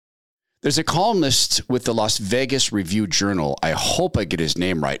There's a columnist with the Las Vegas Review-Journal. I hope I get his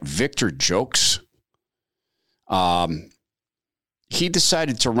name right. Victor Jokes. He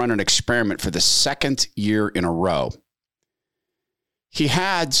decided to run an experiment for the second year in a row. He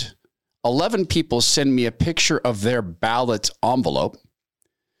had 11 people send me a picture of their ballot envelope.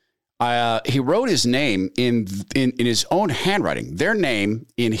 He wrote his name in his own handwriting, their name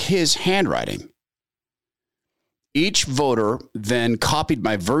in his handwriting. Each voter then copied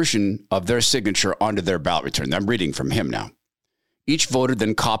my version of their signature onto their ballot return. I'm reading from him now. Each voter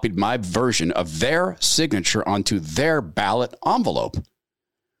then copied my version of their signature onto their ballot envelope.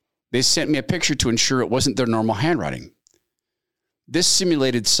 They sent me a picture to ensure it wasn't their normal handwriting. This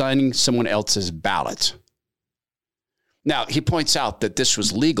simulated signing someone else's ballot. Now, he points out that this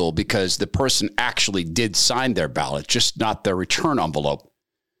was legal because the person actually did sign their ballot, just not their return envelope.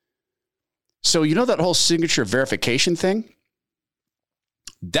 So you know that whole signature verification thing?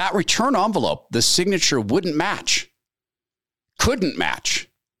 That return envelope, the signature wouldn't match. Couldn't match.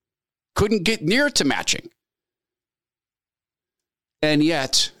 Couldn't get near to matching. And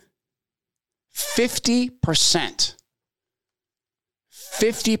yet, 50%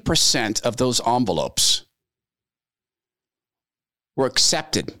 of those envelopes were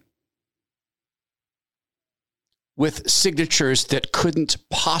accepted with signatures that couldn't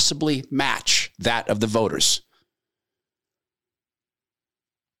possibly match that of the voters.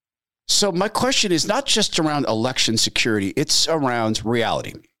 So my question is not just around election security, it's around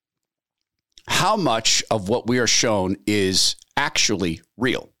reality. How much of what we are shown is actually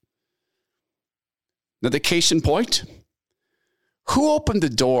real? Now, the case in point, who opened the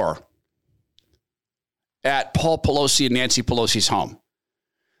door at Paul Pelosi and Nancy Pelosi's home?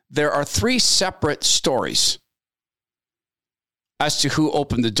 There are 3 separate stories as to who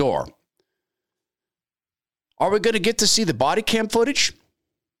opened the door. Are we going to get to see the body cam footage?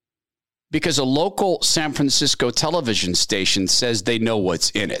 Because a local San Francisco television station says they know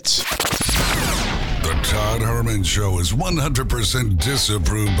what's in it. The Todd Herman Show is 100%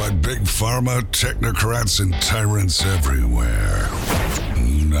 disapproved by big pharma, technocrats, and tyrants everywhere.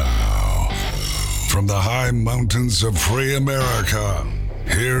 Now, from the high mountains of free America,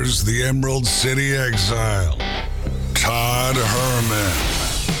 here's the Emerald City exile, Todd Herman.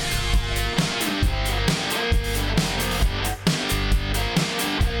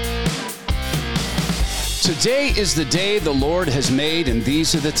 Today is the day the Lord has made, and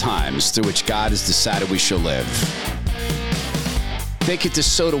these are the times through which God has decided we shall live. Thank you to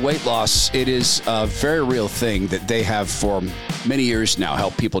Soda Weight Loss. It is a very real thing that they have for many years now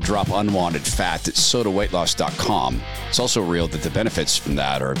helped people drop unwanted fat at sodaweightloss.com. It's also real that the benefits from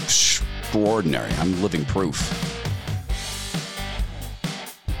that are extraordinary. I'm living proof.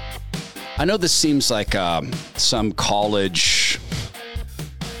 I know this seems like some college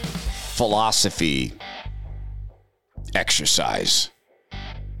philosophy exercise.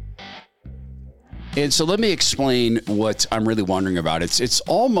 And so let me explain what I'm really wondering about. It's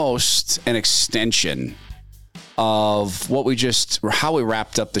almost an extension of how we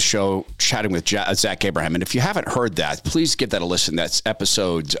wrapped up the show chatting with Zach Abraham. And if you haven't heard that, please give that a listen. That's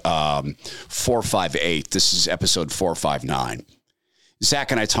episode 458. This is episode 459.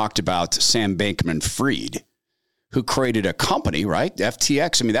 Zach and I talked about Sam Bankman-Fried, who created a company, right?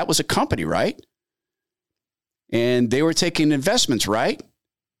 FTX. I mean, that was a company, right? And they were taking investments, right?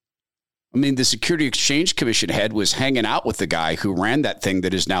 I mean, the Security Exchange Commission head was hanging out with the guy who ran that thing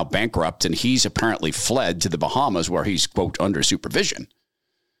that is now bankrupt, and he's apparently fled to the Bahamas where he's, quote, under supervision.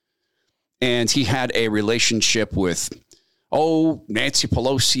 And he had a relationship with, Nancy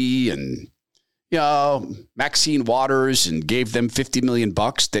Pelosi and, Maxine Waters, and gave them $50 million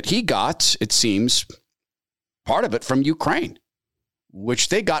that he got, it seems, part of it from Ukraine, which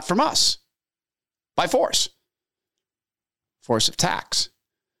they got from us by force of tax.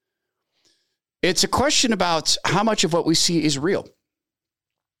 It's a question about how much of what we see is real.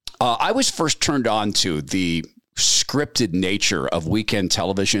 I was first turned on to the scripted nature of weekend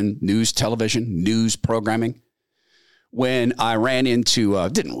television, news programming, when I ran into, I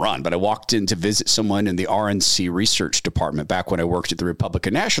walked in to visit someone in the RNC research department back when I worked at the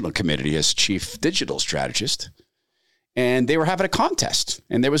Republican National Committee as chief digital strategist. And they were having a contest,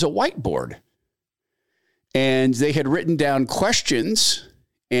 and there was a whiteboard. And they had written down questions,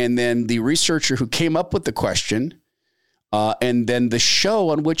 and then the researcher who came up with the question, and then the show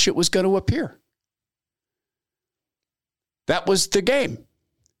on which it was going to appear. That was the game.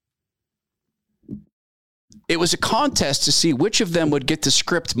 It was a contest to see which of them would get to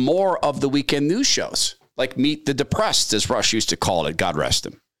script more of the weekend news shows, like Meet the Depressed, as Rush used to call it, God rest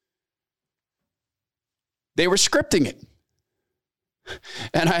him. They were scripting it.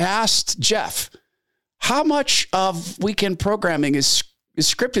 And I asked Jeff, how much of weekend programming is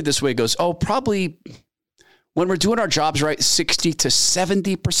scripted this way? He goes, oh, probably when we're doing our jobs right, 60 to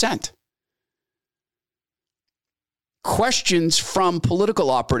 70%. Questions from political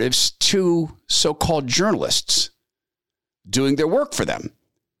operatives to so-called journalists doing their work for them.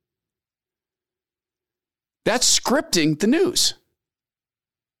 That's scripting the news.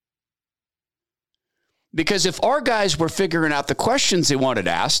 Because if our guys were figuring out the questions they wanted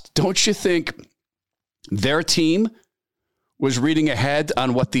asked, don't you think their team was reading ahead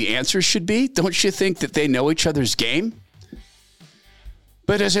on what the answers should be? Don't you think that they know each other's game?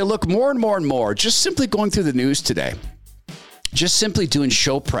 But as I look more and more and more, just simply going through the news today, just simply doing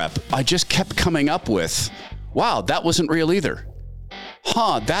show prep, I just kept coming up with, wow, that wasn't real either.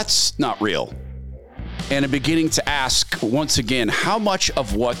 That's not real. And I'm beginning to ask once again, how much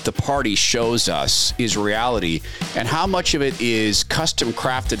of what the party shows us is reality and how much of it is custom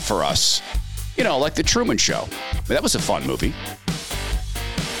crafted for us? You know, like The Truman Show. That was a fun movie.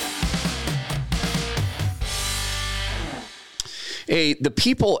 Hey, the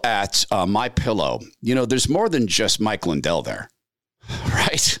people at MyPillow, you know, there's more than just Mike Lindell there,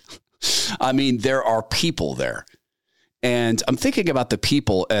 right? I mean, there are people there. And I'm thinking about the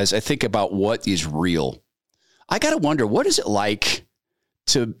people as I think about what is real. I got to wonder, what is it like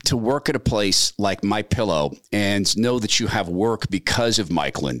to work at a place like MyPillow and know that you have work because of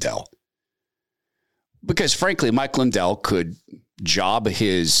Mike Lindell? Because frankly, Mike Lindell could job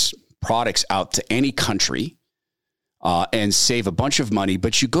his products out to any country and save a bunch of money.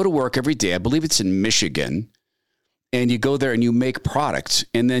 But you go to work every day. I believe it's in Michigan. And you go there and you make products.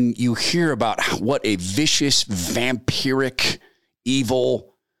 And then you hear about what a vicious, vampiric,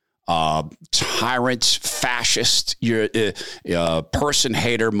 evil, tyrant, fascist, person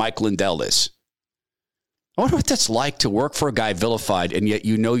hater Mike Lindell is. I wonder what that's like to work for a guy vilified, and yet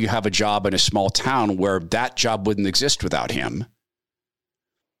you know you have a job in a small town where that job wouldn't exist without him.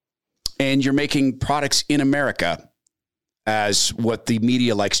 And you're making products in America as what the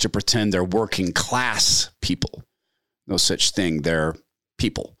media likes to pretend they're working class people. No such thing. They're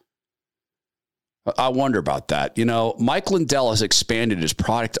people. I wonder about that. You know, Mike Lindell has expanded his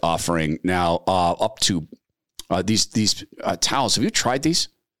product offering now up to these towels. Have you tried these?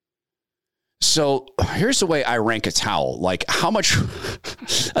 So here's the way I rank a towel. Like how much,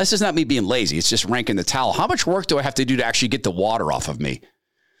 this is not me being lazy. It's just ranking the towel. How much work do I have to do to actually get the water off of me?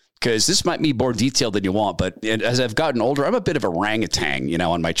 Because this might be more detailed than you want. But as I've gotten older, I'm a bit of an orangutan, you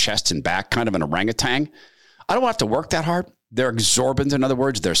know, on my chest and back, kind of an orangutan. I don't have to work that hard. They're exorbitant. In other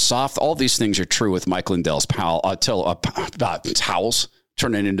words, they're soft. All these things are true with Mike Lindell's towels.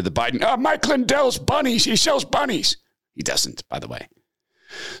 Turning into the Biden. Mike Lindell's bunnies. He sells bunnies. He doesn't, by the way.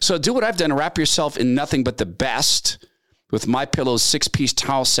 So do what I've done. Wrap yourself in nothing but the best with MyPillow's 6-piece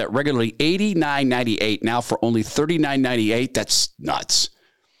towel set. Regularly $89.98. Now for only $39.98. That's nuts.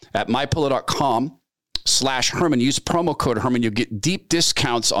 At MyPillow.com/Herman. Use promo code Herman. You'll get deep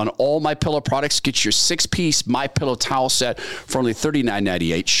discounts on all MyPillow products. Get your 6-piece MyPillow towel set for only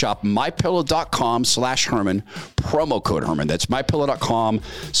 $39.98. Shop MyPillow.com/Herman. Promo code Herman. That's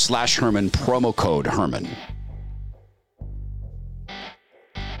MyPillow.com/Herman. Promo code Herman.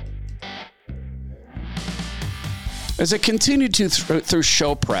 As I continued through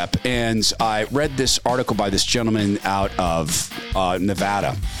show prep, and I read this article by this gentleman out of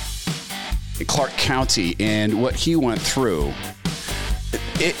Nevada, Clark County, and what he went through,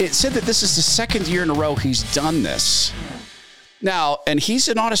 it said that this is the second year in a row he's done this. Now, and he's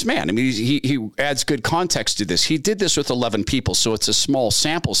an honest man. I mean, he adds good context to this. He did this with 11 people, so it's a small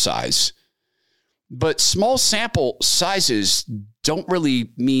sample size. But small sample sizes don't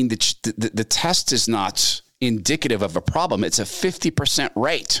really mean that the test is not indicative of a problem. It's a 50%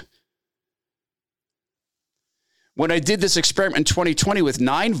 rate. When I did this experiment in 2020 with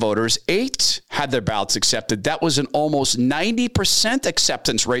 9 voters, 8 had their ballots accepted. That was an almost 90%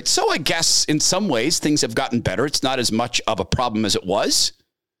 acceptance rate. So I guess in some ways things have gotten better. It's not as much of a problem as it was.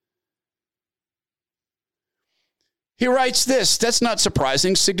 He writes this: that's not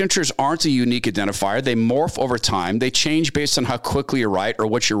surprising. Signatures aren't a unique identifier. They morph over time. They change based on how quickly you write or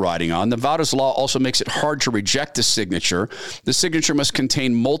what you're writing on. Nevada's law also makes it hard to reject a signature. The signature must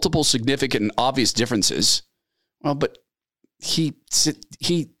contain multiple significant and obvious differences. Well, but he's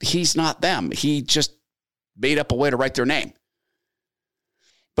not them. He just made up a way to write their name.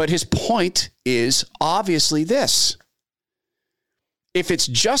 But his point is obviously this. If it's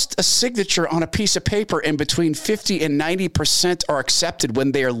just a signature on a piece of paper and between 50 and 90% are accepted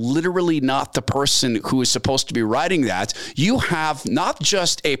when they are literally not the person who is supposed to be writing that, you have not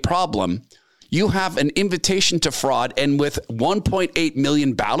just a problem, You have an invitation to fraud, and with 1.8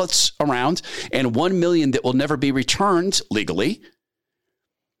 million ballots around and 1 million that will never be returned legally,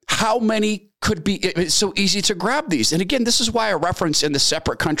 how many could be? It's so easy to grab these. And again, this is why I reference in the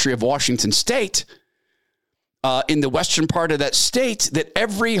separate country of Washington State, in the western part of that state, that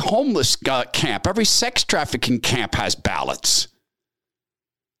every homeless camp, every sex trafficking camp has ballots.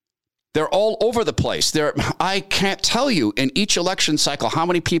 They're all over the place. I can't tell you in each election cycle how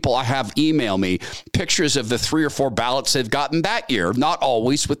many people I have email me pictures of the 3 or 4 ballots they've gotten that year, not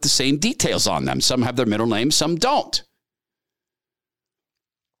always with the same details on them. Some have their middle name, some don't.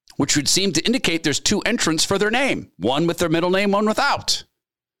 Which would seem to indicate there's 2 entrants for their name, one with their middle name, one without.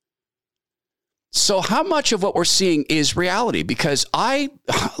 So how much of what we're seeing is reality? Because I'm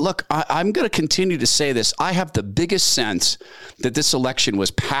going to continue to say this. I have the biggest sense that this election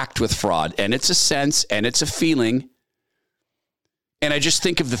was packed with fraud, and it's a sense and it's a feeling. And I just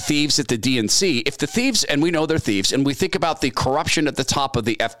think of the thieves at the DNC. If the thieves, and we know they're thieves, and we think about the corruption at the top of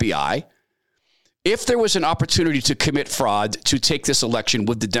the FBI, if there was an opportunity to commit fraud to take this election,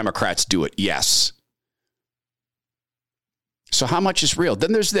 would the Democrats do it? Yes. So how much is real?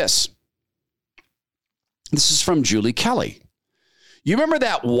 Then there's this. This is from Julie Kelly. You remember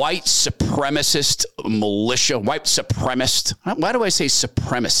that white supremacist militia, white supremacist? Why do I say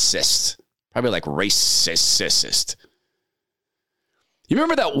supremacist? Probably like racist. You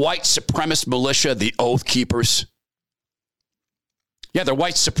remember that white supremacist militia, the Oath Keepers? Yeah, they're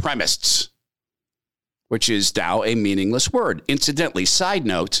white supremacists, which is now a meaningless word. Incidentally, side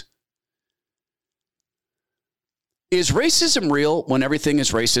note, is racism real when everything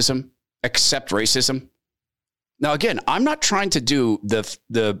is racism except racism? Now, again, I'm not trying to do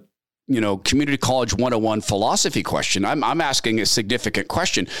the community college 101 philosophy question. I'm asking a significant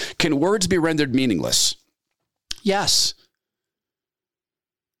question. Can words be rendered meaningless? Yes.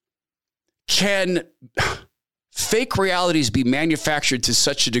 Can fake realities be manufactured to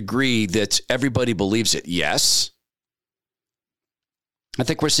such a degree that everybody believes it? Yes. I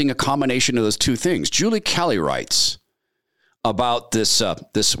think we're seeing a combination of those 2 things. Julie Kelly writes about this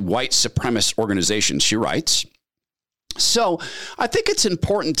white supremacist organization. She writes, so I think it's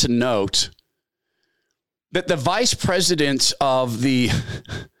important to note that the vice president of the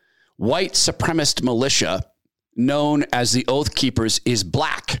white supremacist militia, known as the Oath Keepers, is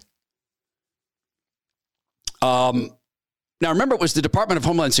black. Now, remember, it was the Department of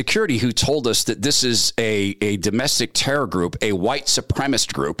Homeland Security who told us that this is a domestic terror group, a white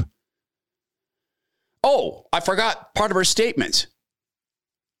supremacist group. Oh, I forgot part of her statement.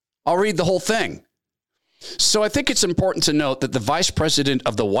 I'll read the whole thing. So I think it's important to note that the vice president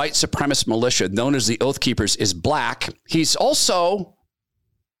of the white supremacist militia, known as the Oath Keepers, is black. He's also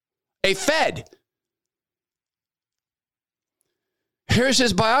a Fed. Here's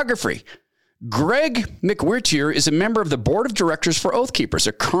his biography. Greg McWhirtier is a member of the board of directors for Oath Keepers,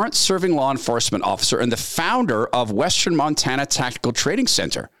 a current serving law enforcement officer and the founder of Western Montana Tactical Training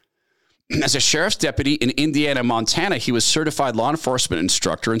Center. As a sheriff's deputy in Indiana and Montana, he was certified law enforcement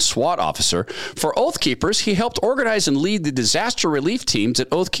instructor and SWAT officer. For Oath Keepers, he helped organize and lead the disaster relief teams that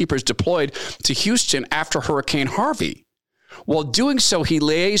Oath Keepers deployed to Houston after Hurricane Harvey. While doing so, he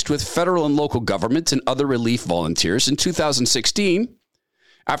liaised with federal and local government and other relief volunteers. In 2016,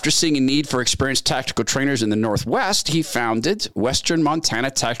 after seeing a need for experienced tactical trainers in the Northwest, he founded Western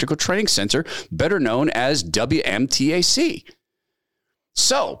Montana Tactical Training Center, better known as WMTAC.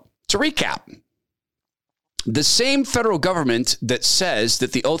 So, to recap, the same federal government that says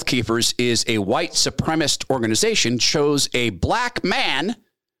that the Oath Keepers is a white supremacist organization chose a black man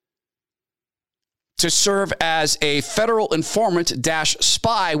to serve as a federal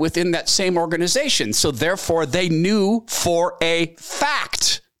informant-spy within that same organization. So therefore, they knew for a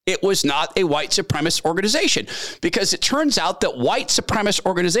fact it was not a white supremacist organization, because it turns out that white supremacist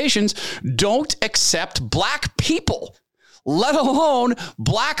organizations don't accept black people, let alone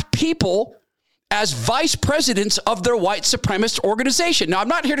black people as vice presidents of their white supremacist organization. Now, I'm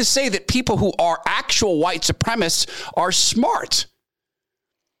not here to say that people who are actual white supremacists are smart.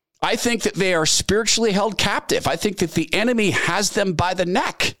 I think that they are spiritually held captive. I think that the enemy has them by the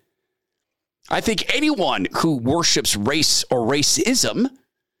neck. I think anyone who worships race or racism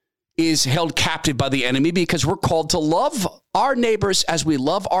is held captive by the enemy, because we're called to love our neighbors as we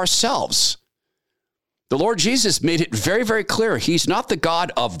love ourselves. The Lord Jesus made it very, very clear. He's not the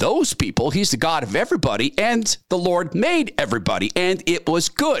God of those people. He's the God of everybody. And the Lord made everybody, and it was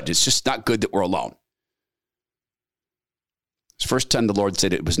good. It's just not good that we're alone. It's the first time the Lord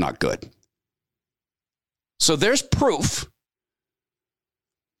said it was not good. So there's proof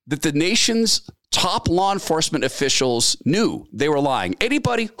that the nation's top law enforcement officials knew they were lying.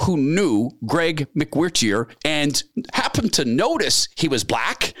 Anybody who knew Greg McWhirtier and happened to notice he was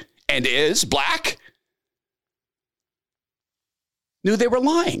black and is black knew they were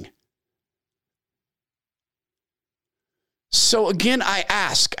lying. So again, I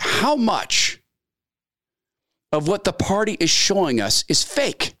ask, how much of what the party is showing us is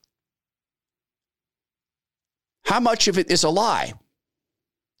fake? How much of it is a lie?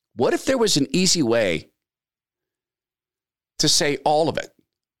 What if there was an easy way to say all of it?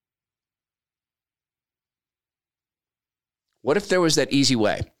 What if there was that easy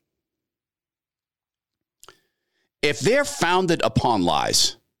way? If they're founded upon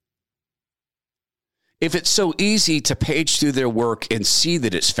lies, if it's so easy to page through their work and see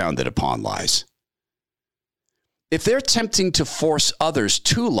that it's founded upon lies, if they're attempting to force others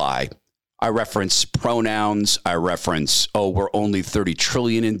to lie, I reference pronouns. I reference, we're only 30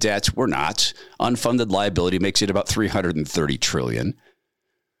 trillion in debt. We're not. Unfunded liability makes it about 330 trillion.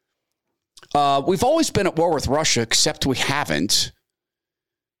 We've always been at war with Russia, except we haven't.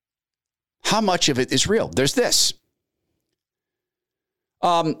 How much of it is real? There's this.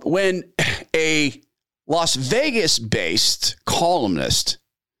 When a Las Vegas-based columnist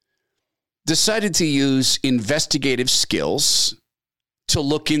decided to use investigative skills to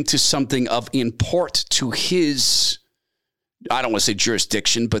look into something of import to his, I don't want to say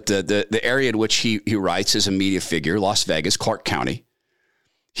jurisdiction, but the area in which he writes as a media figure, Las Vegas, Clark County.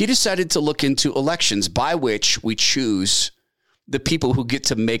 He decided to look into elections by which we choose the people who get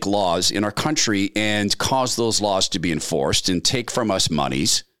to make laws in our country and cause those laws to be enforced and take from us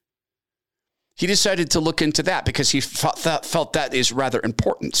monies. He decided to look into that because he felt that is rather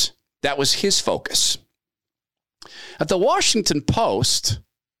important. That was his focus. At the Washington Post,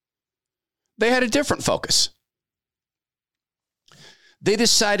 they had a different focus. They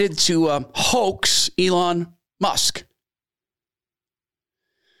decided to hoax Elon Musk.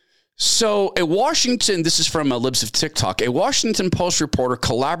 So this is from Libs of TikTok, a Washington Post reporter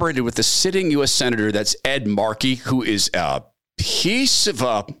collaborated with the sitting U.S. Senator, that's Ed Markey, who is a piece of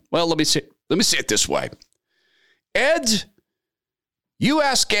let me say it this way. Ed, you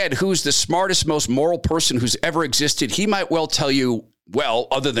ask Ed who's the smartest, most moral person who's ever existed, he might well tell you, well,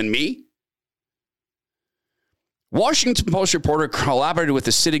 other than me. Washington Post reporter collaborated with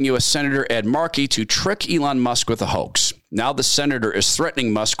the sitting U.S. Senator Ed Markey to trick Elon Musk with a hoax. Now the senator is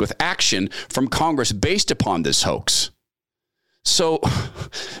threatening Musk with action from Congress based upon this hoax. So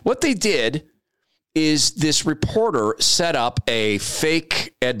what they did is this reporter set up a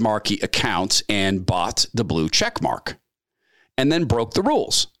fake Ed Markey account and bought the blue check mark and then broke the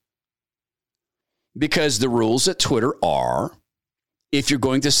rules. Because the rules at Twitter are, if you're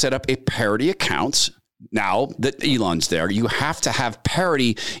going to set up a parody account, now that Elon's there, you have to have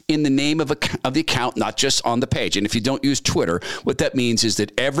parody in the name of the account, not just on the page. And if you don't use Twitter, what that means is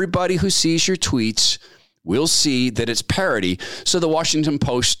that everybody who sees your tweets will see that it's parody. So the Washington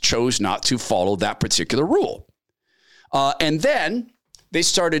Post chose not to follow that particular rule. And then they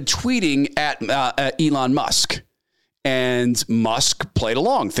started tweeting at Elon Musk. And Musk played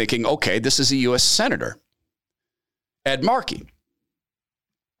along thinking, okay, this is a U.S. Senator, Ed Markey.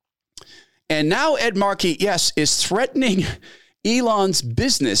 And now Ed Markey, yes, is threatening Elon's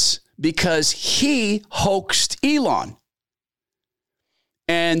business because he hoaxed Elon.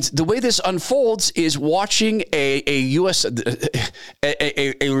 And the way this unfolds is watching a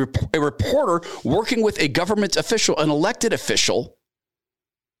reporter working with a government official, an elected official,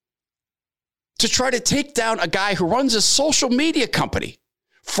 to try to take down a guy who runs a social media company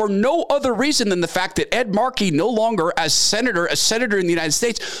for no other reason than the fact that Ed Markey no longer, as senator in the United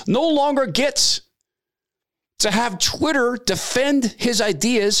States, no longer gets to have Twitter defend his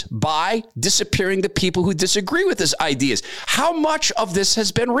ideas by disappearing the people who disagree with his ideas. How much of this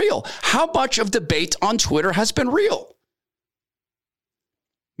has been real? How much of debate on Twitter has been real?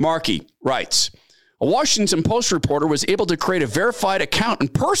 Markey writes, a Washington Post reporter was able to create a verified account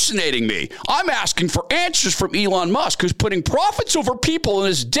impersonating me. I'm asking for answers from Elon Musk, who's putting profits over people and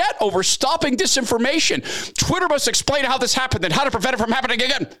his debt over stopping disinformation. Twitter must explain how this happened and how to prevent it from happening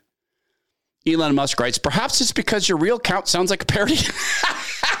again. Elon Musk writes, perhaps it's because your real account sounds like a parody.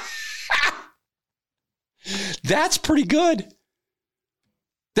 That's pretty good.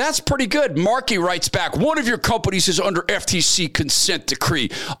 That's pretty good. Markey writes back, one of your companies is under FTC consent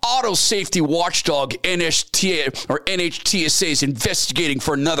decree. Auto safety watchdog NHTSA is investigating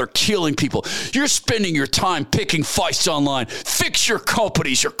for another, killing people. You're spending your time picking fights online. Fix your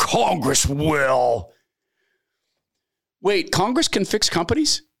companies, your Congress will. Wait, Congress can fix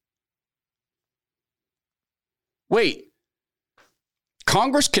companies? Wait,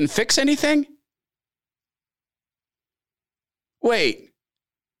 Congress can fix anything? Wait.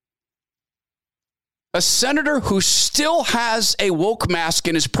 A senator who still has a woke mask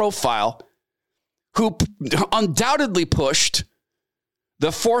in his profile, who undoubtedly pushed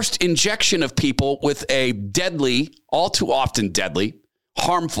the forced injection of people with a deadly, all too often deadly,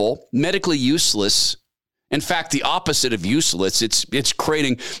 harmful, medically useless, in fact, the opposite of useless. It's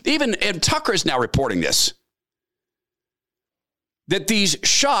creating, even, and Tucker is now reporting this, that these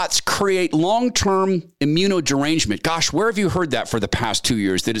shots create long-term immunoderangement. Gosh, where have you heard that for the past 2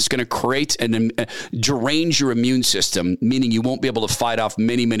 years, that it's going to create and derange your immune system, meaning you won't be able to fight off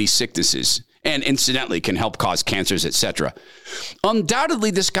many, many sicknesses, and incidentally can help cause cancers, etc. Undoubtedly,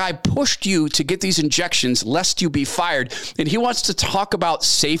 this guy pushed you to get these injections lest you be fired. And he wants to talk about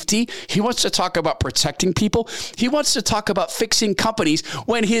safety. He wants to talk about protecting people. He wants to talk about fixing companies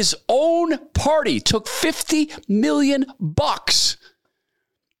when his own party took $50 million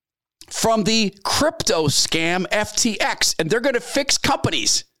from the crypto scam FTX, and they're going to fix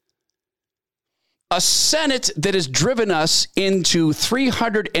companies. A Senate that has driven us into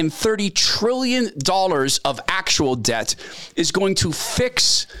 $330 trillion of actual debt is going to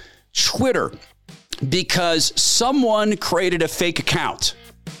fix Twitter because someone created a fake account.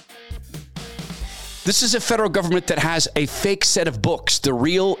 This is a federal government that has a fake set of books, the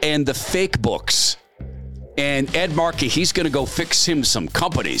real and the fake books. And Ed Markey, he's going to go fix him some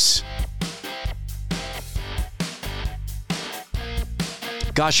companies.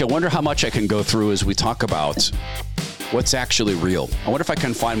 Gosh, I wonder how much I can go through as we talk about what's actually real. I wonder if I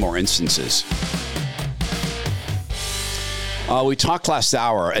can find more instances. We talked last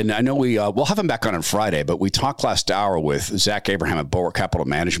hour, and I know we'll have him back on Friday, but we talked last hour with Zach Abraham at Bulwark Capital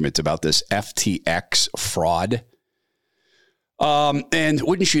Management about this FTX fraud. And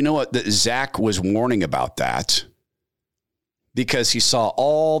wouldn't you know it, that Zach was warning about that because he saw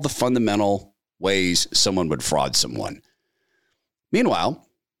all the fundamental ways someone would fraud someone. Meanwhile,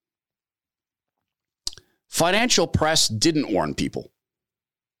 financial press didn't warn people.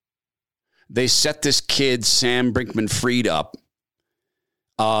 They set this kid, Sam Brinkman-Fried, up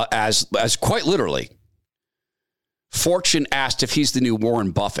as quite literally. Fortune asked if he's the new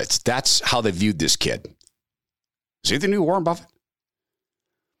Warren Buffett. That's how they viewed this kid. Is he the new Warren Buffett?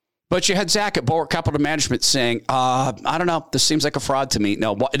 But you had Zach at Bulwark Capital Management saying, I don't know, this seems like a fraud to me.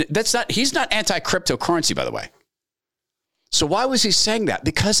 No, he's not anti-cryptocurrency, by the way. So why was he saying that?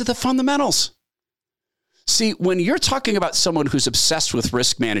 Because of the fundamentals. See, when you're talking about someone who's obsessed with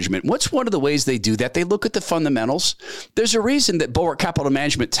risk management, what's one of the ways they do that? They look at the fundamentals. There's a reason that Bulwark Capital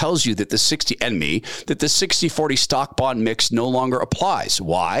Management tells you that the 60-40 stock bond mix no longer applies.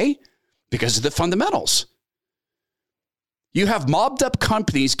 Why? Because of the fundamentals. You have mobbed up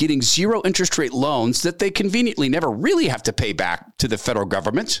companies getting zero interest rate loans that they conveniently never really have to pay back to the federal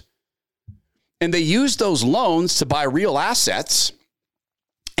government. And they use those loans to buy real assets.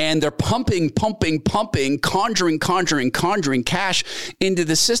 And they're pumping, conjuring cash into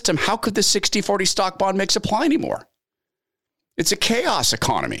the system. How could the 60-40 stock bond mix apply anymore? It's a chaos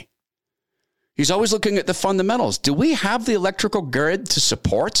economy. He's always looking at the fundamentals. Do we have the electrical grid to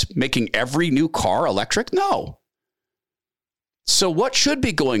support making every new car electric? No. So what should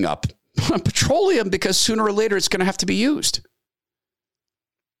be going up? Petroleum, because sooner or later it's going to have to be used.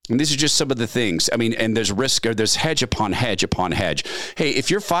 And these are just some of the things. I mean, and there's risk, or there's hedge upon hedge upon hedge. Hey, if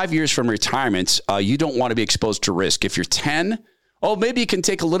you're 5 years from retirement, you don't want to be exposed to risk. If you're 10, maybe you can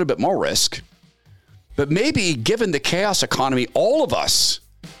take a little bit more risk. But maybe, given the chaos economy, all of us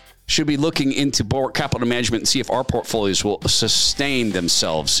should be looking into Bulwark Capital Management and see if our portfolios will sustain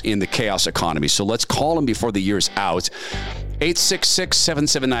themselves in the chaos economy. So let's call them before the year's out.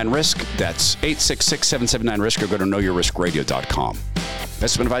 866-779-RISK. That's 866-779-RISK, or go to knowyourriskradio.com.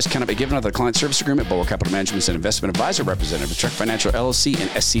 Investment advice cannot be given under the client service agreement. Bulwark Capital Management is an investment advisor, representative of Trek Financial LLC,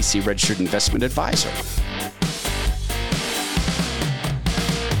 and SEC registered investment advisor.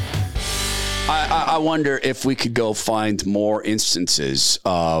 I wonder if we could go find more instances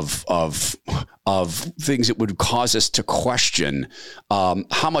of things that would cause us to question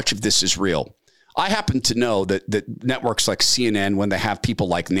how much of this is real. I happen to know that networks like CNN, when they have people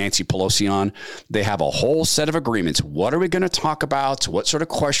like Nancy Pelosi on, they have a whole set of agreements. What are we going to talk about? What sort of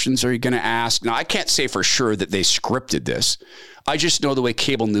questions are you going to ask? Now, I can't say for sure that they scripted this. I just know the way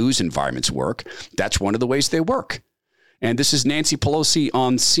cable news environments work. That's one of the ways they work. And this is Nancy Pelosi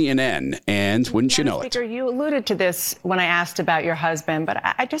on CNN. And wouldn't you know Speaker, it? you alluded to this when I asked about your husband, but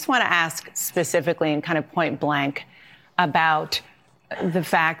I just want to ask specifically and kind of point blank about the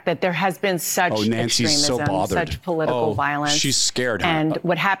fact that there has been such extremism, such political violence. She's scared. And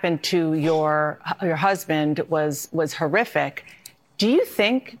what happened to your husband was horrific. Do you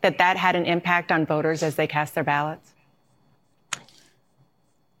think that had an impact on voters as they cast their ballots?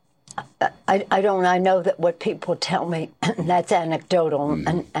 I don't. I know that what people tell me, that's anecdotal,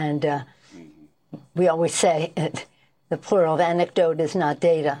 and we always say the plural of anecdote is not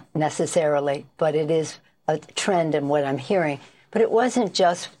data necessarily, but it is a trend in what I'm hearing. But it wasn't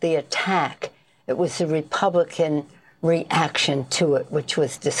just the attack; it was the Republican reaction to it, which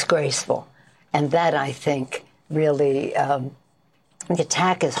was disgraceful, and that I think really the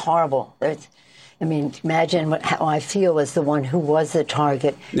attack is horrible. I mean, imagine how I feel as the one who was the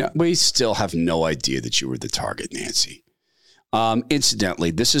target. Yeah, we still have no idea that you were the target, Nancy.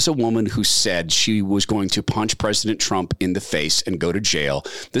 Incidentally, this is a woman who said she was going to punch President Trump in the face and go to jail.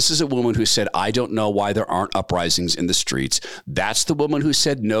 This is a woman who said, I don't know why there aren't uprisings in the streets. That's the woman who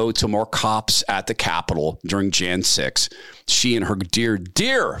said no to more cops at the Capitol during Jan 6. She and her dear,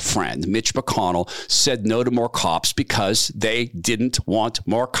 dear friend, Mitch McConnell, said no to more cops because they didn't want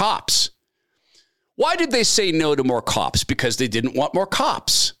more cops. Why did they say no to more cops? Because they didn't want more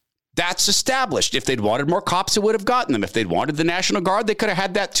cops. That's established. If they'd wanted more cops, they would have gotten them. If they'd wanted the National Guard, they could have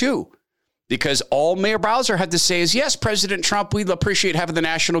had that too. Because all Mayor Bowser had to say is, yes, President Trump, we'd appreciate having the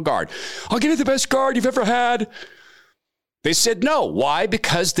National Guard. I'll give you the best guard you've ever had. They said no. Why?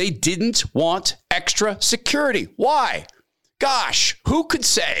 Because they didn't want extra security. Why? Gosh, who could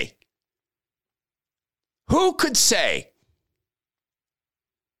say? Who could say?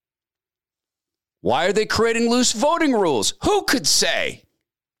 Why are they creating loose voting rules? Who could say?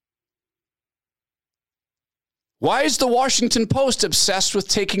 Why is the Washington Post obsessed with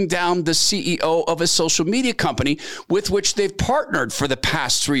taking down the CEO of a social media company with which they've partnered for the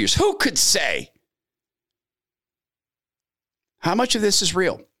past 3 years? Who could say? How much of this is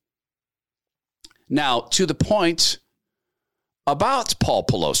real? Now, to the point about Paul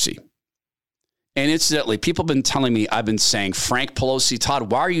Pelosi. And incidentally, people have been telling me I've been saying Frank Pelosi. Todd,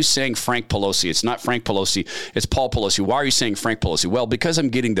 why are you saying Frank Pelosi? It's not Frank Pelosi. It's Paul Pelosi. Why are you saying Frank Pelosi? Well, because I'm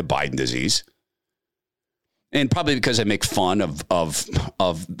getting the Biden disease. And probably because I make fun of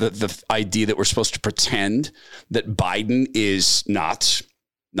the idea that we're supposed to pretend that Biden is not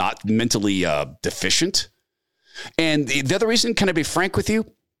mentally deficient. And the other reason, can I be frank with you?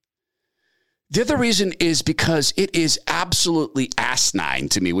 The other reason is because it is absolutely asinine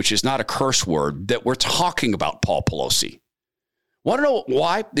to me, which is not a curse word, that we're talking about Paul Pelosi. Want to know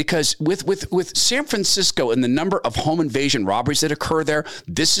why? Because with San Francisco and the number of home invasion robberies that occur there,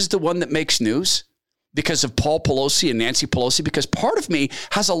 this is the one that makes news because of Paul Pelosi and Nancy Pelosi, because part of me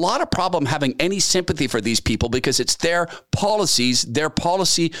has a lot of problem having any sympathy for these people because it's their policies, their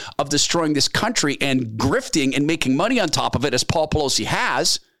policy of destroying this country and grifting and making money on top of it, as Paul Pelosi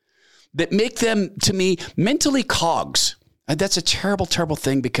has, that make them, to me, mentally cogs. And that's a terrible, terrible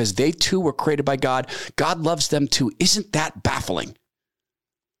thing because they too were created by God. God loves them too. Isn't that baffling?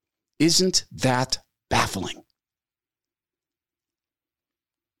 Isn't that baffling?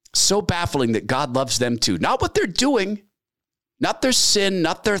 So baffling that God loves them too. Not what they're doing, not their sin,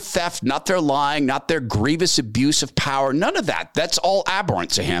 not their theft, not their lying, not their grievous abuse of power. None of that. That's all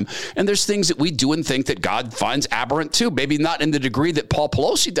aberrant to him. And there's things that we do and think that God finds aberrant too. Maybe not in the degree that Paul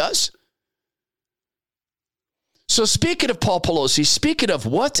Pelosi does. So speaking of Paul Pelosi, speaking of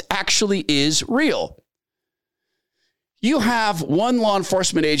what actually is real, you have one law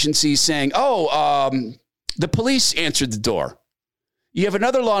enforcement agency saying, the police answered the door. You have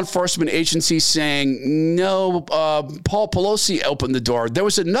another law enforcement agency saying, no, Paul Pelosi opened the door. There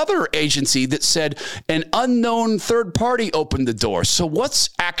was another agency that said an unknown third party opened the door. So what's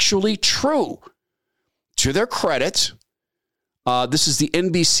actually true? To their credit, this is the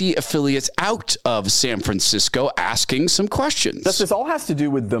NBC affiliate out of San Francisco asking some questions. This all has to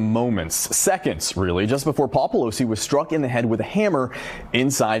do with the moments, seconds, really, just before Paul Pelosi was struck in the head with a hammer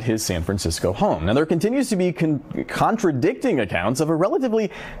inside his San Francisco home. Now, there continues to be contradicting accounts of a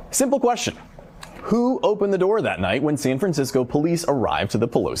relatively simple question. Who opened the door that night when San Francisco police arrived to the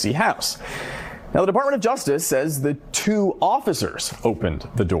Pelosi house? Now, the Department of Justice says the two officers opened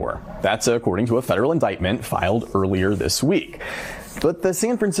the door. That's according to a federal indictment filed earlier this week. But the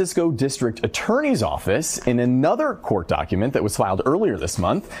San Francisco District Attorney's Office, in another court document that was filed earlier this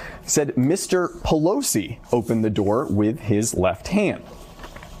month, said Mr. Pelosi opened the door with his left hand.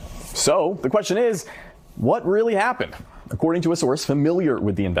 So the question is, what really happened? According to a source familiar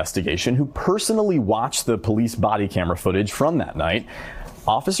with the investigation who personally watched the police body camera footage from that night,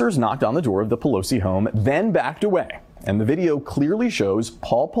 officers knocked on the door of the Pelosi home, then backed away. And the video clearly shows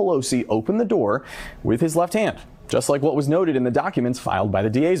Paul Pelosi open the door with his left hand, just like what was noted in the documents filed by the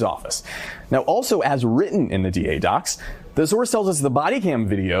DA's office. Now, also as written in the DA docs, The source tells us the body cam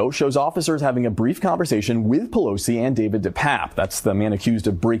video shows officers having a brief conversation with Pelosi and David DePape. That's the man accused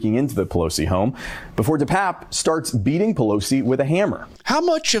of breaking into the Pelosi home before DePape starts beating Pelosi with a hammer. How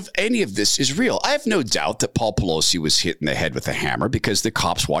much of any of this is real? I have no doubt that Paul Pelosi was hit in the head with a hammer because the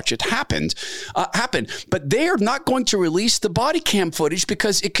cops watch it happen. But they are not going to release the body cam footage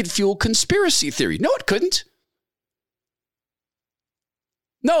because it could fuel conspiracy theory. No, it couldn't.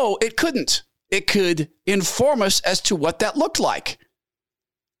 No, it couldn't. It could inform us as to what that looked like.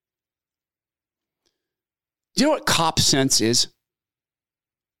 Do you know what cop sense is?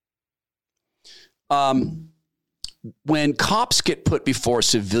 When cops get put before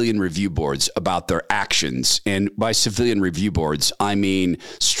civilian review boards about their actions, and by civilian review boards, I mean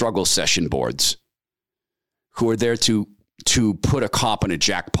struggle session boards, who are there to put a cop in a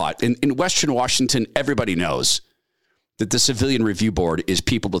jackpot. In Western Washington, everybody knows that the civilian review board is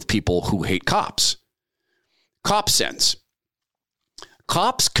people with people who hate cops. Cop sense.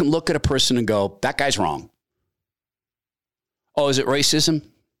 Cops can look at a person and go, that guy's wrong. Oh, is it racism?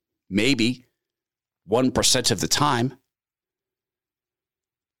 Maybe 1% of the time.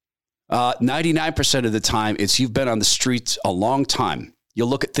 99% of the time, it's you've been on the streets a long time. You'll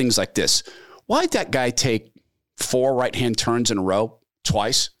look at things like this. Why'd that guy take 4 right-hand turns in a row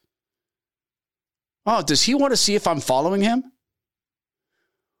twice? Oh, does he want to see if I'm following him?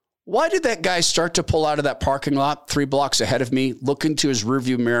 Why did that guy start to pull out of that parking lot 3 blocks ahead of me, look into his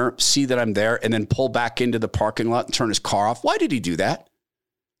rearview mirror, see that I'm there, and then pull back into the parking lot and turn his car off? Why did he do that?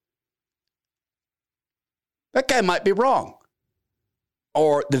 That guy might be wrong.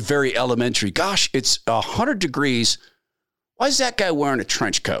 Or the very elementary, gosh, it's 100 degrees. Why is that guy wearing a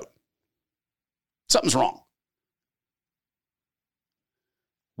trench coat? Something's wrong.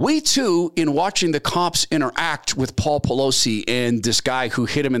 We, too, in watching the cops interact with Paul Pelosi and this guy who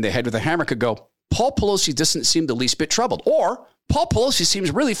hit him in the head with a hammer, could go, Paul Pelosi doesn't seem the least bit troubled. Or Paul Pelosi seems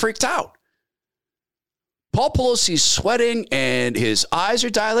really freaked out. Paul Pelosi's sweating and his eyes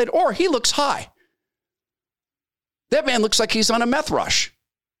are dilated, or he looks high. That man looks like he's on a meth rush.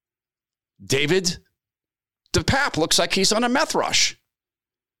 David DePape looks like he's on a meth rush.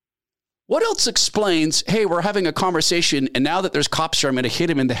 What else explains, hey, we're having a conversation, and now that there's cops here, I'm going to hit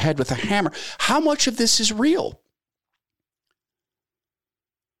him in the head with a hammer? How much of this is real?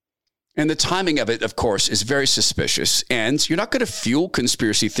 And the timing of it, of course, is very suspicious. And you're not going to fuel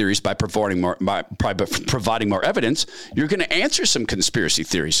conspiracy theories by providing more evidence. You're going to answer some conspiracy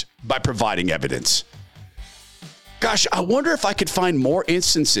theories by providing evidence. Gosh, I wonder if I could find more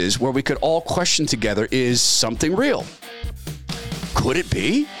instances where we could all question together, is something real? Could it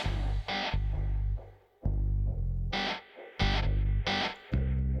be?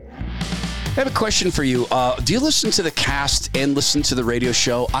 I have a question for you. Do you listen to the cast and listen to the radio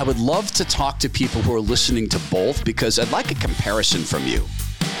show? I would love to talk to people who are listening to both because I'd like a comparison from you.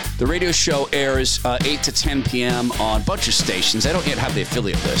 The radio show airs 8 to 10 p.m. on a bunch of stations. I don't yet have the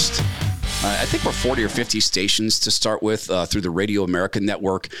affiliate list. I think we're 40 or 50 stations to start with through the Radio America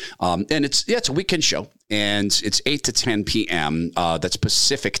Network. And it's a weekend show. And it's 8 to 10 p.m. That's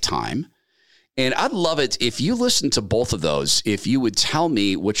Pacific time. And I'd love it if you listen to both of those, if you would tell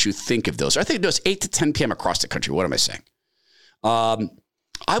me what you think of those. I think it does 8 to 10 p.m. across the country. What am I saying?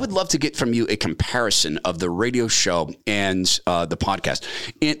 I would love to get from you a comparison of the radio show and the podcast.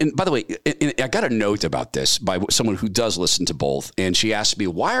 And by the way, I got a note about this by someone who does listen to both. And she asked me,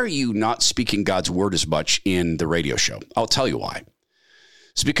 why are you not speaking God's word as much in the radio show? I'll tell you why.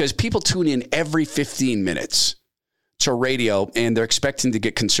 It's because people tune in every 15 minutes to radio, and they're expecting to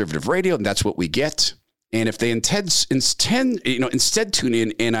get conservative radio, and that's what we get. And if they instead tune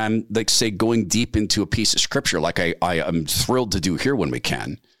in, and I'm like, say, going deep into a piece of scripture, like I am thrilled to do here when we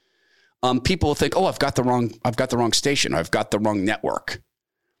can, people will think, oh, I've got the wrong station, or I've got the wrong network,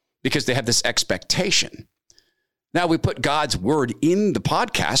 because they have this expectation. Now we put God's word in the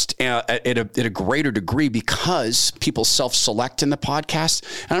podcast at a greater degree because people self-select in the podcast.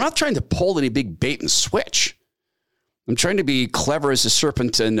 And I'm not trying to pull any big bait and switch. I'm trying to be clever as a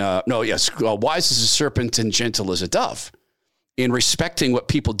serpent and, wise as a serpent and gentle as a dove in respecting what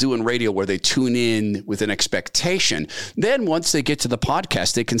people do in radio where they tune in with an expectation. Then once they get to the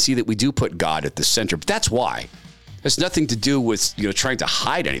podcast, they can see that we do put God at the center. But that's why. It has nothing to do with, trying to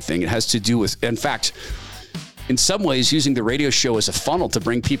hide anything. It has to do with, in fact, in some ways, using the radio show as a funnel to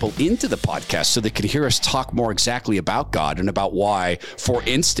bring people into the podcast so they can hear us talk more exactly about God and about why, for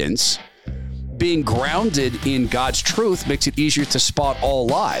instance, being grounded in God's truth makes it easier to spot all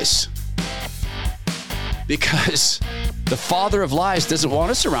lies. Because the father of lies doesn't want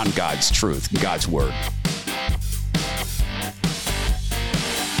us around God's truth, God's word.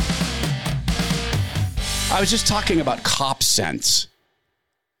 I was just talking about cop sense.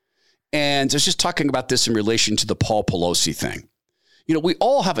 And I was just talking about this in relation to the Paul Pelosi thing. You know, we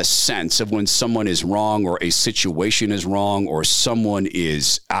all have a sense of when someone is wrong or a situation is wrong or someone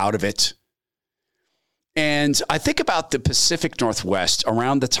is out of it. And I think about the Pacific Northwest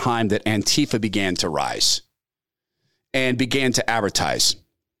around the time that Antifa began to rise and began to advertise.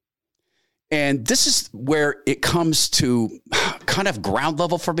 And this is where it comes to kind of ground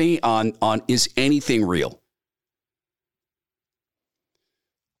level for me on is anything real?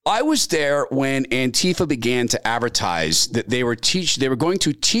 I was there when Antifa began to advertise that they were going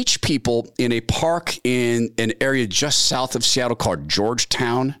to teach people in a park in an area just south of Seattle called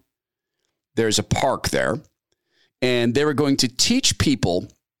Georgetown. There's a park there, and they were going to teach people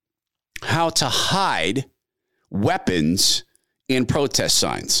how to hide weapons in protest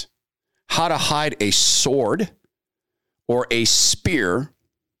signs, how to hide a sword or a spear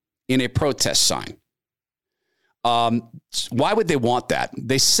in a protest sign. Why would they want that?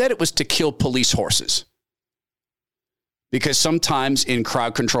 They said it was to kill police horses. Because sometimes in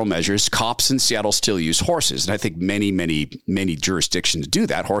crowd control measures, cops in Seattle still use horses. And I think many jurisdictions do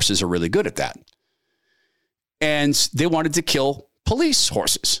that. Horses are really good at that. And they wanted to kill police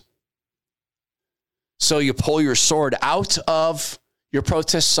horses. So you pull your sword out of your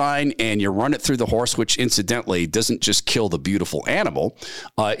protest sign and you run it through the horse, which incidentally doesn't just kill the beautiful animal.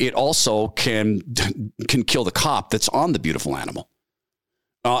 It also can kill the cop that's on the beautiful animal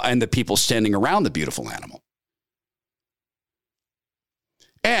and the people standing around the beautiful animal.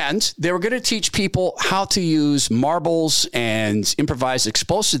 And they were going to teach people how to use marbles and improvised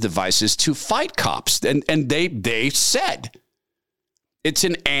explosive devices to fight cops. And they said it's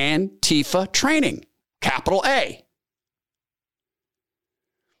an Antifa training, capital A.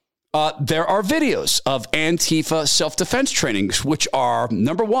 There are videos of Antifa self-defense trainings, which are,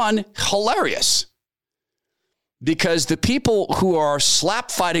 number one, hilarious. Because the people who are slap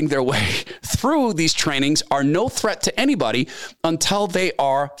fighting their way through these trainings are no threat to anybody until they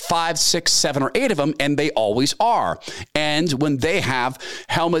are 5, 6, 7, or 8 of them, and they always are. And when they have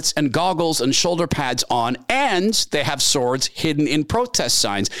helmets and goggles and shoulder pads on, and they have swords hidden in protest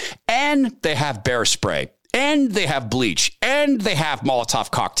signs, and they have bear spray, and they have bleach, and they have Molotov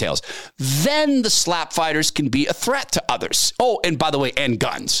cocktails, then the slap fighters can be a threat to others. Oh, and by the way, and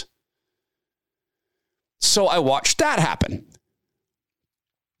guns. So I watched that happen.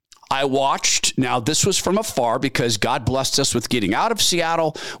 Now this was from afar because God blessed us with getting out of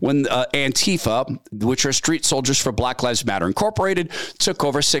Seattle when Antifa, which are Street Soldiers for Black Lives Matter Incorporated, took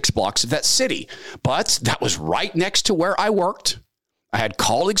over 6 blocks of that city. But that was right next to where I worked. I had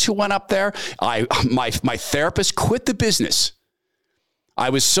colleagues who went up there. My therapist quit the business. I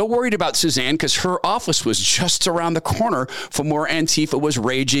was so worried about Suzanne because her office was just around the corner from where Antifa was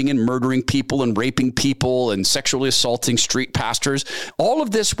raging and murdering people and raping people and sexually assaulting street pastors. All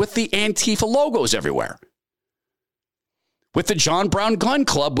of this with the Antifa logos everywhere. With the John Brown Gun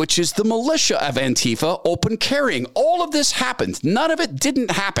Club, which is the militia of Antifa, open carrying. All of this happened. None of it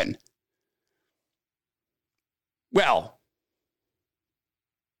didn't happen. Well,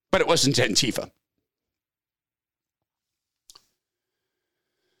 but it wasn't Antifa.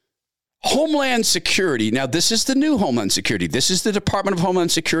 Homeland Security. Now, this is the new Homeland Security. This is the Department of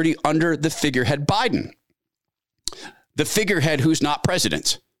Homeland Security under the figurehead Biden. The figurehead who's not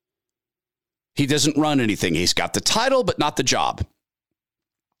president. He doesn't run anything. He's got the title, but not the job.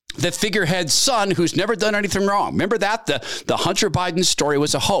 The figurehead's son who's never done anything wrong. Remember that? The Hunter Biden story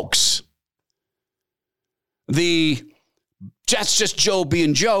was a hoax. That's just Joe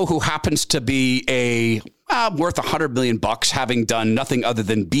being Joe, who happens to be worth $100 million, having done nothing other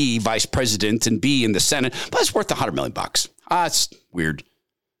than be vice president and be in the Senate, but it's worth $100 million. It's weird.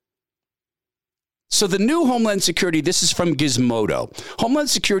 So the new Homeland Security, this is from Gizmodo. Homeland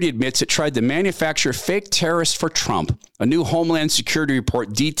Security admits it tried to manufacture fake terrorists for Trump. A new Homeland Security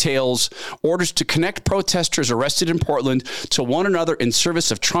report details orders to connect protesters arrested in Portland to one another in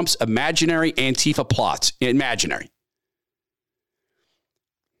service of Trump's imaginary Antifa plots. Imaginary.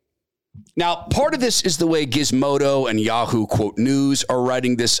 Now, part of this is the way Gizmodo and Yahoo, quote, News are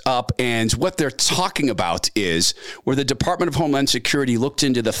writing this up. And what they're talking about is where the Department of Homeland Security looked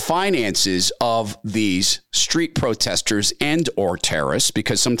into the finances of these street protesters and or terrorists,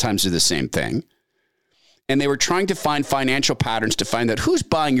 because sometimes they're the same thing. And they were trying to find financial patterns to find out who's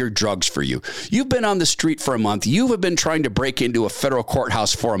buying your drugs for you. You've been on the street for a month. You have been trying to break into a federal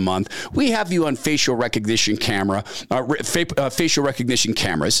courthouse for a month. We have you on facial recognition cameras and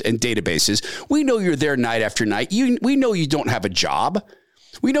databases. We know you're there night after night. We know you don't have a job.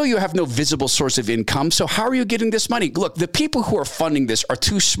 We know you have no visible source of income. So how are you getting this money? Look, the people who are funding this are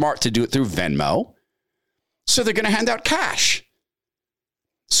too smart to do it through Venmo. So they're going to hand out cash.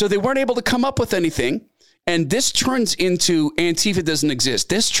 So they weren't able to come up with anything. And this turns into Antifa doesn't exist.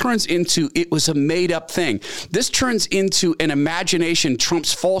 This turns into it was a made up thing. This turns into an imagination,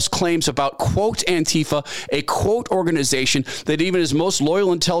 Trump's false claims about, quote, Antifa, a quote organization that even his most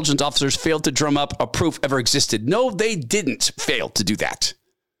loyal intelligence officers failed to drum up a proof ever existed. No, they didn't fail to do that.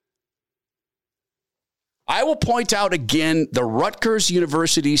 I will point out again the Rutgers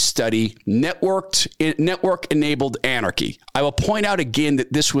University study, Network-Enabled Anarchy. I will point out again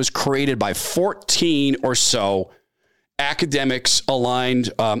that this was created by 14 or so academics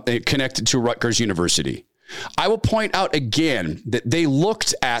aligned, connected to Rutgers University. I will point out again that they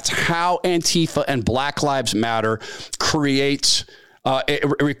looked at how Antifa and Black Lives Matter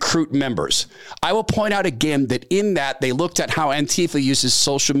recruit members. I will point out again that in that they looked at how Antifa uses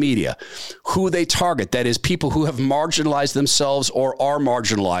social media, who they target, that is people who have marginalized themselves or are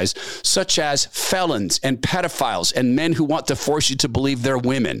marginalized, such as felons and pedophiles and men who want to force you to believe they're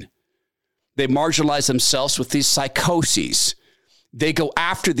women. They marginalize themselves with these psychoses. They go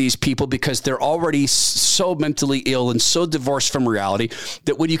after these people because they're already so mentally ill and so divorced from reality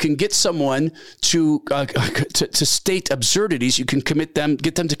that when you can get someone to state absurdities, you can get them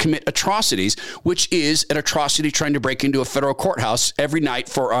to commit atrocities, which is an atrocity trying to break into a federal courthouse every night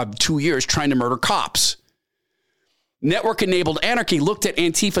for 2 years trying to murder cops. Network-Enabled Anarchy looked at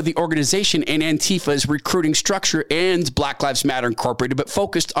Antifa, the organization, and Antifa's recruiting structure and Black Lives Matter Incorporated, but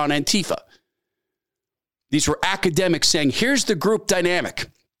focused on Antifa. These were academics saying, here's the group dynamic.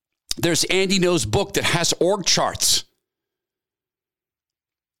 There's Andy No's book that has org charts.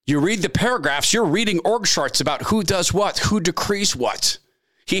 You read the paragraphs, you're reading org charts about who does what, who decrees what.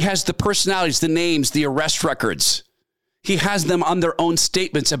 He has the personalities, the names, the arrest records. He has them on their own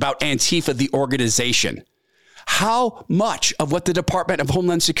statements about Antifa, the organization. How much of what the Department of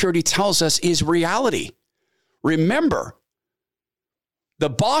Homeland Security tells us is reality? Remember, the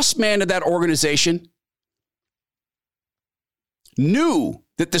boss man of that organization knew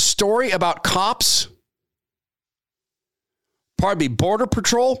that the story about cops, Border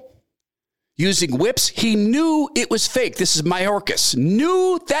Patrol, using whips, he knew it was fake. This is Mayorkas.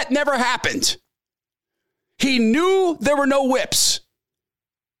 Knew that never happened. He knew there were no whips.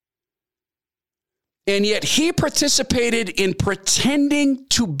 And yet he participated in pretending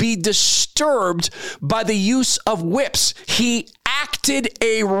to be disturbed by the use of whips. He acted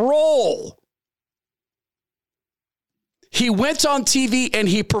a role. He went on TV and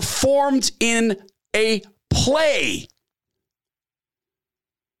he performed in a play,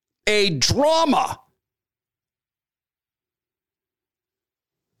 a drama.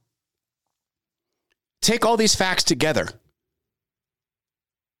 Take all these facts together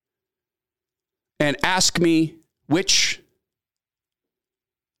and ask me which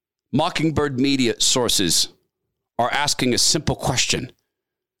Mockingbird media sources are asking a simple question.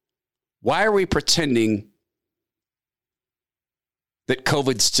 Why are we pretending that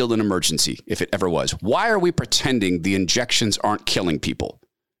COVID's still an emergency, if it ever was? Why are we pretending the injections aren't killing people?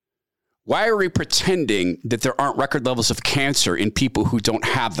 Why are we pretending that there aren't record levels of cancer in people who don't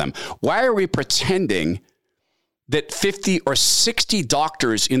have them? Why are we pretending that 50 or 60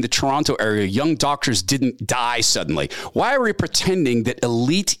 doctors in the Toronto area, young doctors, didn't die suddenly? Why are we pretending that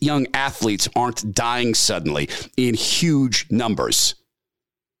elite young athletes aren't dying suddenly in huge numbers?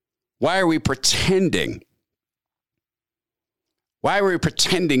 Why are we pretending? Why are we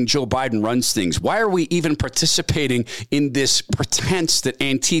pretending Joe Biden runs things? Why are we even participating in this pretense that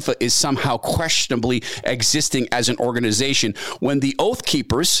Antifa is somehow questionably existing as an organization when the Oath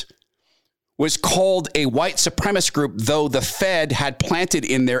Keepers was called a white supremacist group, though the Fed had planted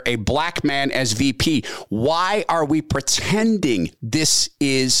in there a black man as VP? Why are we pretending this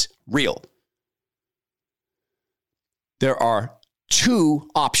is real? There are two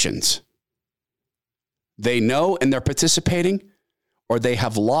options. They know and they're participating, or they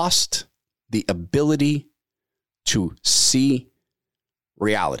have lost the ability to see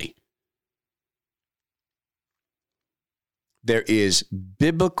reality. There is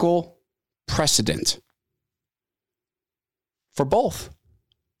biblical precedent for both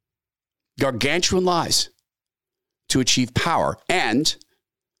gargantuan lies to achieve power and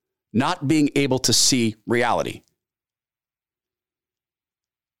not being able to see reality.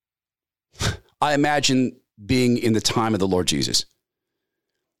 I imagine being in the time of the Lord Jesus.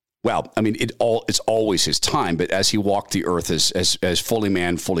 Well, I mean, it's always his time, but as he walked the earth as fully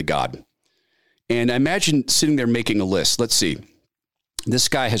man, fully God. And I imagine sitting there making a list. Let's see. This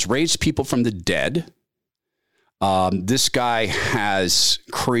guy has raised people from the dead. This guy has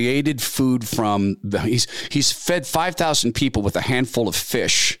created food he's fed 5,000 people with a handful of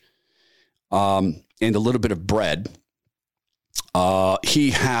fish. and a little bit of bread.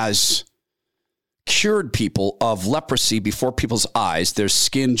 He has cured people of leprosy before people's eyes, their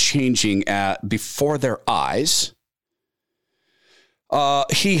skin changing before their eyes.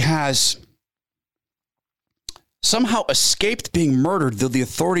 He has somehow escaped being murdered, though the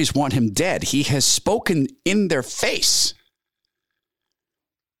authorities want him dead. He has spoken in their face,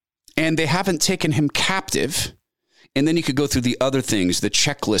 and they haven't taken him captive. And then you could go through the other things, the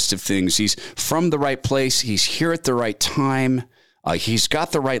checklist of things. He's from the right place. He's here at the right time. He's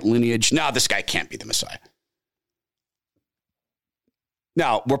got the right lineage. No, this guy can't be the Messiah.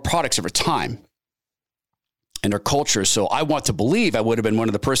 Now, we're products of our time and our culture. So I want to believe I would have been one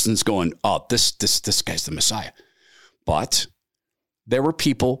of the persons going, oh, this guy's the Messiah. But there were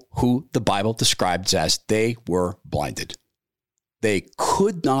people who the Bible describes as they were blinded. They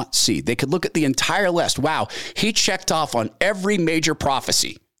could not see. They could look at the entire list. Wow, he checked off on every major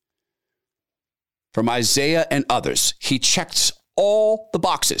prophecy from Isaiah and others. He checked all the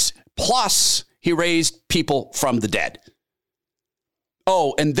boxes. Plus, he raised people from the dead.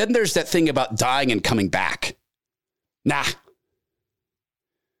 Oh, and then there's that thing about dying and coming back. Nah.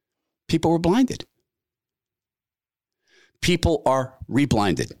 People were blinded. People are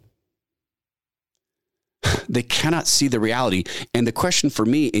reblinded. They cannot see the reality. And the question for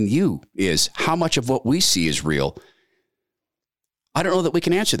me and you is, how much of what we see is real? I don't know that we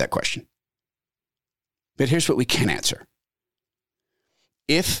can answer that question. But here's what we can answer.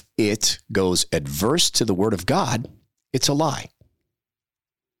 If it goes adverse to the word of God, it's a lie.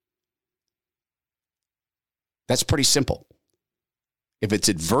 That's pretty simple. If it's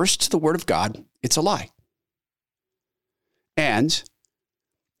adverse to the word of God, it's a lie. And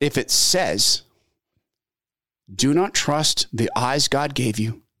if it says, do not trust the eyes God gave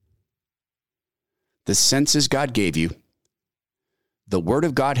you, the senses God gave you, the word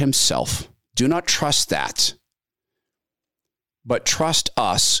of God himself, do not trust that, but trust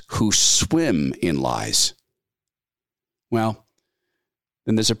us who swim in lies. Well,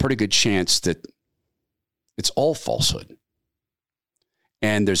 then there's a pretty good chance that it's all falsehood.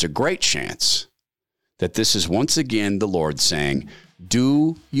 And there's a great chance that this is once again the Lord saying,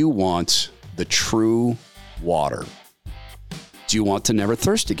 do you want the true water? Do you want to never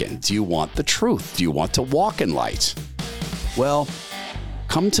thirst again? Do you want the truth? Do you want to walk in light? Well,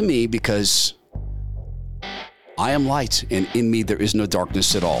 come to me, because I am light, and in me there is no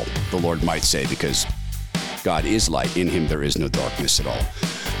darkness at all, the Lord might say, because God is light. In him there is no darkness at all.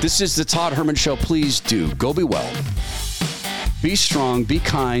 This is the Todd Herman Show. Please do go be well. Be strong, be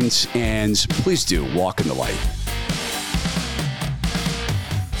kind, and please do walk in the light.